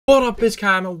What up, it's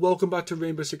Cam and welcome back to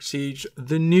Rainbow Six Siege.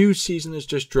 The new season has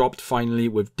just dropped finally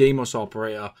with Deimos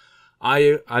Operator.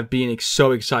 I've been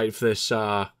so excited for this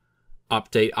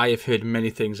update. I have heard many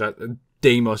things that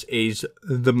Deimos is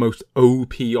the most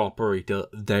OP operator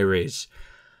there is.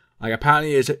 Like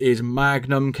apparently his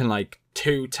Magnum can like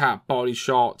 2-tap body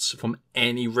shots from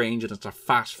any range and it's a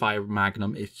fast fire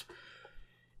Magnum.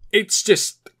 It's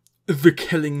just the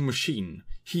killing machine.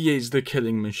 He is the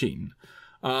killing machine.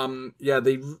 Yeah,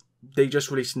 they just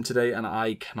released him today, and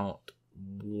I cannot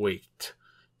wait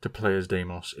to play as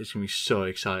Deimos. It's gonna be so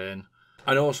exciting.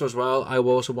 And also as well, I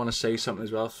also want to say something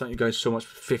as well. Thank you guys so much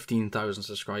for 15,000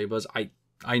 subscribers.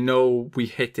 I know we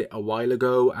hit it a while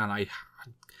ago, and I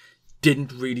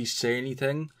didn't really say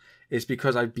anything. It's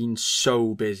because I've been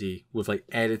so busy with like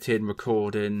editing,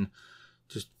 recording,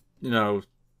 just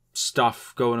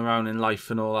stuff going around in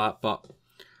life and all that. But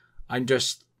I'm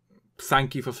just.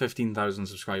 Thank you for 15,000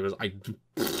 subscribers.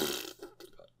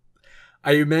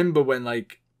 I remember when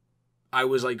like I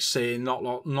was like saying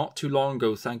not too long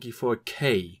ago, thank you for a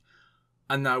K,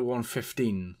 and now we're on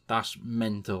 15. That's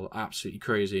mental, absolutely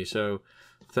crazy. So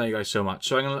thank you guys so much.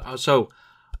 So I'm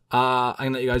gonna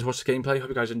let you guys watch the gameplay. Hope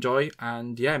you guys enjoy,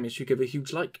 and yeah, make sure you give it a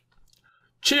huge like.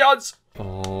 Cheers!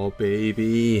 Oh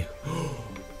baby!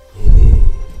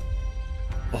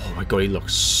 Oh my god, he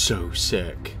looks so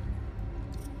sick.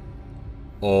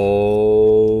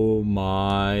 Oh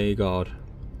my god.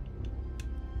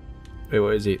 Wait,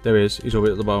 where is he? There he is. He's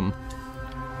over at the bottom.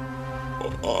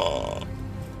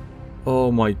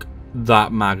 Oh my...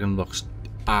 That Magnum looks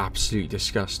absolutely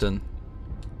disgusting.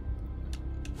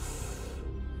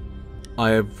 I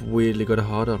have weirdly got a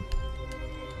hard on.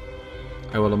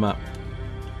 I will admit.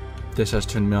 This has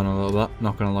turned me on a little bit.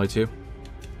 Not gonna lie to you.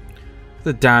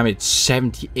 The damage,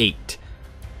 78.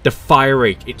 The fire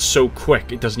rate, it's so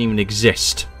quick, it doesn't even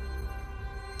exist.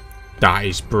 That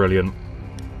is brilliant.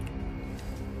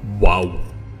 Wow.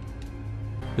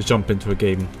 Let's jump into a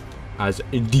game as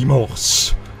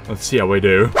Deimos. Let's see how we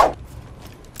do.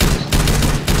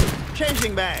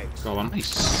 Changing bags. Go on.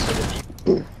 Nice.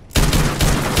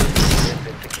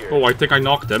 Oh, I think I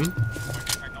knocked him.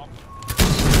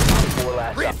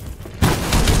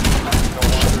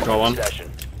 Go on.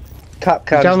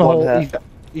 Capcan's down the one hole. here.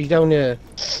 He's down here.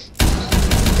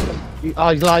 Oh,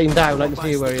 he's lying down. I can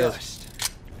see where he is.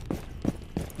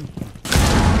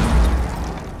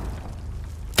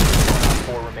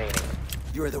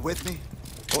 You're either with me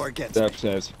or against They're me.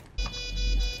 upstairs.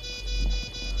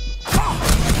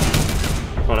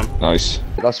 Got him. Nice.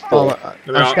 That's Oh, full.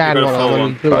 I scanned one of them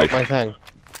and blew up Right. my thing.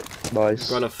 Nice.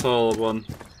 Got a full one.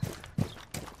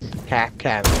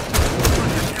 Cam.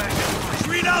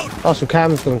 Oh, so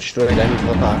Cam's going straight into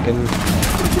the back and...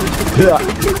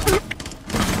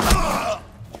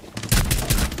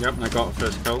 Yep, I got a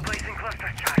first kill. Placing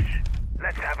cluster charge.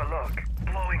 Let's have a look.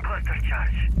 Blowing cluster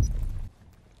charge.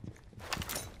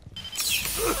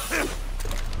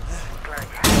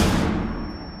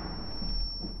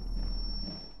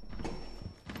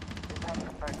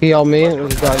 He on me and it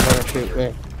was a guy trying to shoot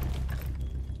me.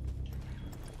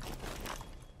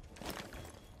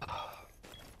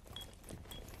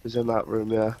 He's in that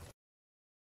room, yeah.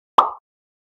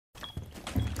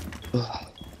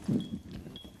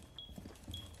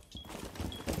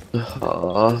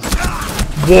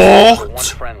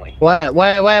 What?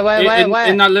 Where?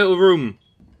 In that little room.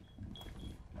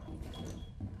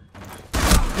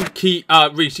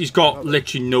 Reese, he's got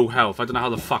literally no health. I don't know how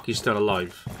the fuck he's still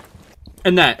alive.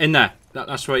 In there.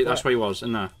 That's where he was,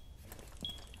 in there.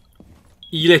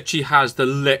 He literally has the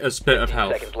littlest bit of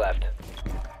health. Seconds left.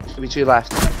 Should be to your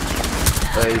left.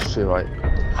 He's to your right.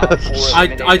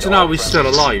 I don't know how he's still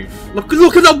alive. Look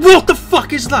at that! What the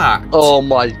fuck is that? Oh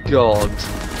my god.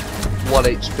 1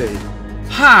 HP.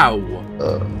 How?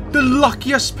 The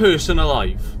luckiest person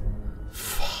alive.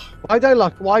 Why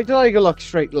did I go look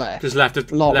straight left? Because left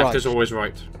right. is always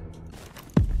right.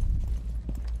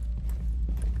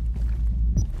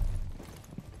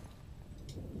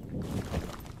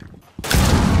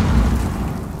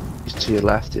 He's to your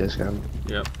left, yes, Cam.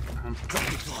 Yep. Drop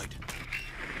deployed.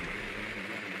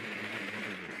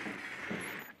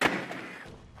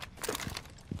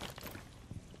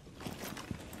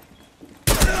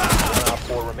 Op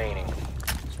 4 remaining.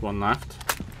 There's one left.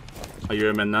 Are you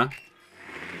him in there?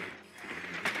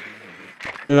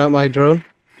 You know my drone?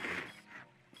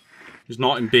 He's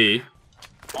not in B.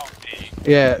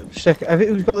 Yeah, sick. I think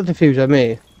who's got the diffuser?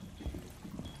 Me.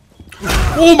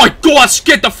 Oh my god, that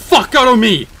scared the fuck out of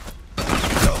me!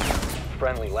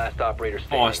 Friendly, last operator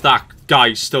standing. Oh, it's that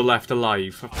guy still left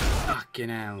alive. Fucking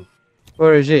hell.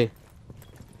 Where is he?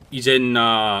 He's in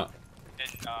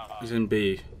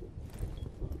B.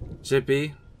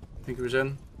 Zippy, I think he was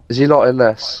in. Is he not in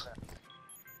this?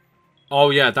 Oh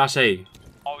yeah, that's A.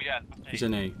 Oh yeah. He's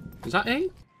in A. Is that A?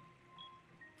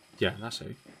 Yeah, that's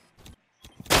A.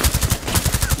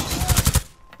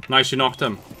 Nice, you knocked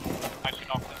him.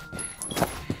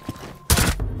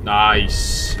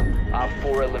 Nice. Op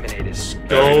 4 eliminated.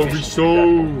 Go, Mission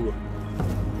so.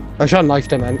 I shot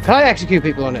knifed him, man. Can I execute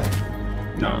people on it?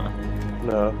 No.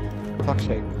 No. For fuck's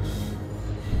sake.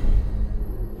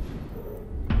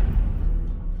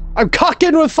 I'm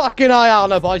cocking with fucking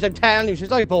Ayana, boys. I'm telling you,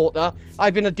 since I bought her,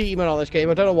 I've been a demon on this game.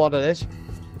 I don't know what it is.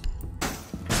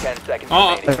 10 seconds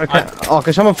Oh, remaining. Okay. Oh,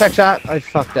 can someone fix that? I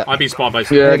fucked up. I've been spotted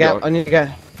by. Yeah. I need to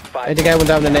get one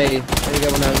down the knee. I need to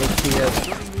get one down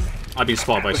the I've been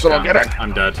spotted by Someone Scan. get it.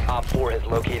 I'm dead. Op 4 has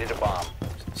located a bomb.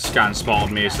 Scan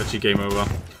spotted me. It's literally game over.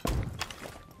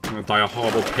 I'm gonna die a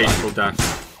horrible, painful death.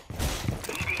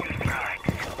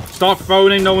 Stop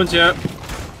phoning. No one's here.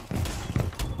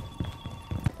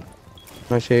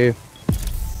 I see you.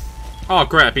 Oh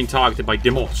great! I've been targeted by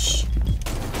Deimos.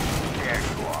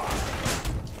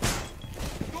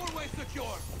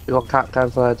 You got cat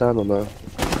cam fire down or no?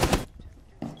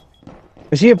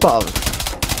 Is he above?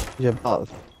 He's above.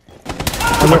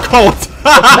 Oh my god!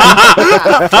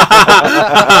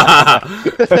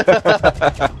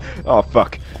 Oh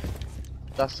fuck.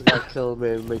 That's the guy who killed me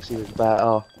and makes me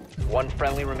better. One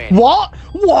friendly remaining. What?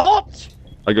 What?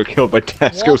 I got killed by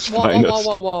Tesco's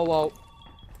finest. Whoa.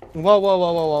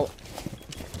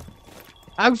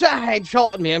 How's that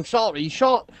headshot at me? I'm sorry. He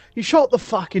shot the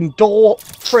fucking door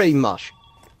frame, mush.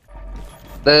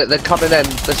 They're coming in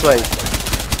this way.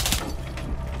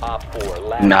 Op 4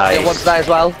 last. Nice. Yeah, one's there as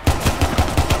well.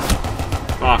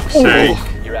 Fuck's sake.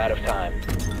 You're out of time.